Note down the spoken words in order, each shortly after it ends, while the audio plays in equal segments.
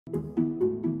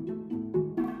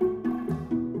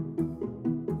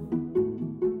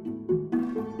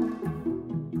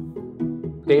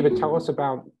David, tell us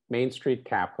about Main Street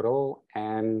Capital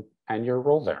and your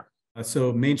role there.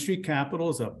 So Main Street Capital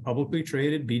is a publicly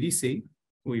traded BDC.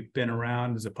 We've been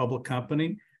around as a public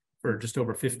company for just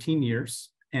over 15 years,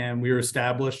 and we were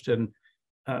established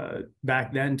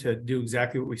back then to do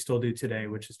exactly what we still do today,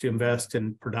 which is to invest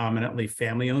in predominantly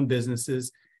family-owned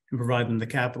businesses and provide them the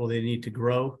capital they need to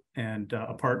grow and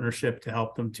a partnership to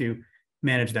help them to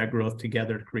manage that growth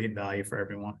together to create value for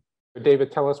everyone.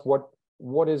 David, tell us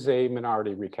what is a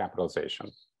minority recapitalization?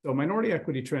 So a minority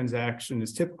equity transaction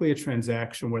is typically a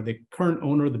transaction where the current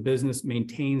owner of the business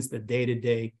maintains the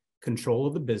day-to-day control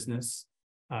of the business,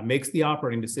 makes the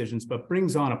operating decisions, but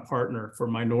brings on a partner for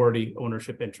minority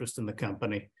ownership interest in the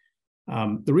company.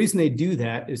 The reason they do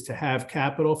that is to have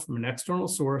capital from an external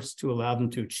source to allow them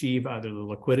to achieve either the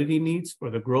liquidity needs or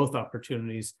the growth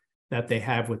opportunities that they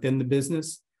have within the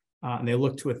business. And they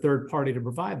look to a third party to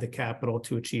provide the capital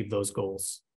to achieve those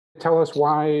goals. Tell us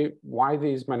why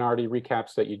these minority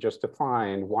recaps that you just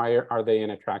defined, why are they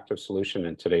an attractive solution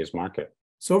in today's market?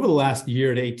 So over the last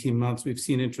year to 18 months, we've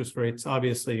seen interest rates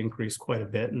obviously increase quite a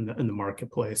bit in the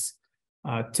marketplace.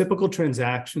 Typical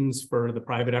transactions for the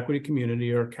private equity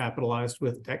community are capitalized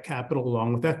with debt capital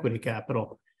along with equity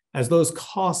capital. As those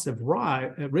costs have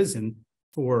risen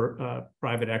for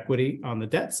private equity on the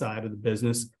debt side of the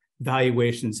business,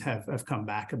 valuations have come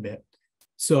back a bit.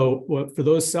 So for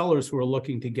those sellers who are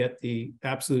looking to get the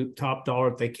absolute top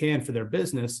dollar if they can for their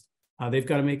business, they've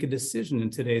got to make a decision in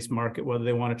today's market whether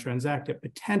they want to transact at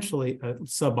potentially a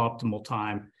suboptimal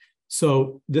time.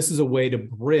 So this is a way to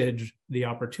bridge the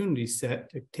opportunity set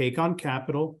to take on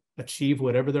capital, achieve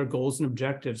whatever their goals and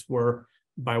objectives were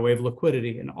by way of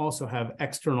liquidity, and also have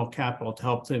external capital to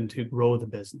help them to grow the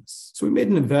business. So we made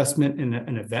an investment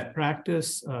in a vet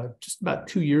practice just about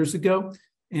 2 years ago.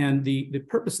 And the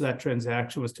purpose of that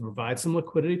transaction was to provide some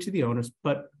liquidity to the owners,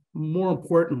 but more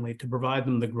importantly, to provide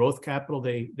them the growth capital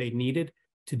they needed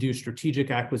to do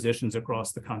strategic acquisitions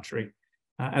across the country.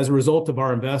 As a result of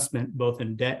our investment, both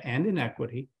in debt and in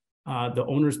equity, the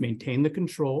owners maintained the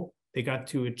control. They got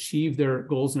to achieve their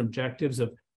goals and objectives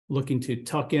of looking to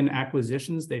tuck in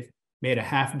acquisitions. They've made a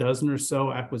half dozen or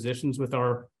so acquisitions with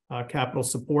our capital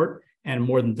support and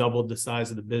more than doubled the size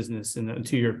of the business in a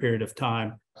 2-year period of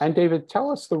time. And David,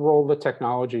 tell us the role the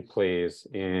technology plays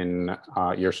in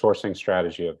your sourcing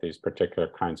strategy of these particular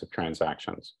kinds of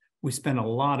transactions. We spend a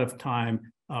lot of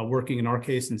time working, in our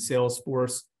case, in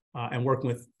Salesforce and working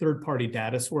with third-party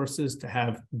data sources to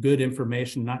have good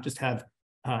information, not just have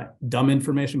dumb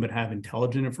information, but have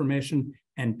intelligent information,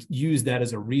 and use that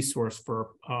as a resource for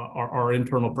our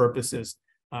internal purposes.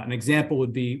 An example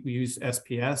would be we use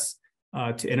SPS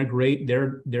to integrate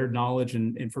their knowledge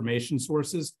and information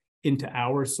sources into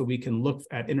ours so we can look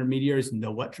at intermediaries and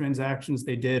know what transactions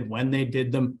they did, when they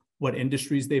did them, what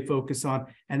industries they focus on,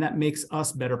 and that makes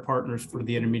us better partners for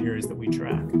the intermediaries that we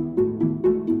track.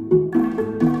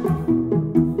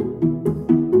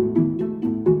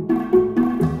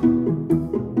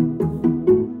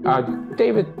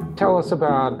 David, tell us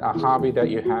about a hobby that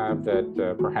you have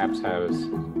that perhaps has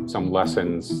some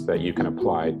lessons that you can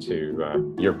apply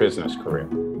to your business career.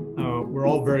 We're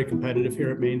all very competitive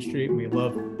here at Main Street. We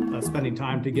love spending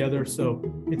time together. So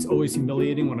it's always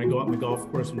humiliating when I go out on the golf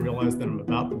course and realize that I'm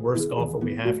about the worst golfer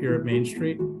we have here at Main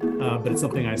Street. But it's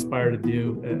something I aspire to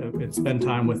do and spend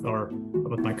time with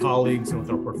my colleagues and with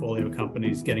our portfolio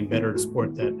companies, getting better at a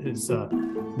sport that is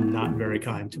not very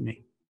kind to me.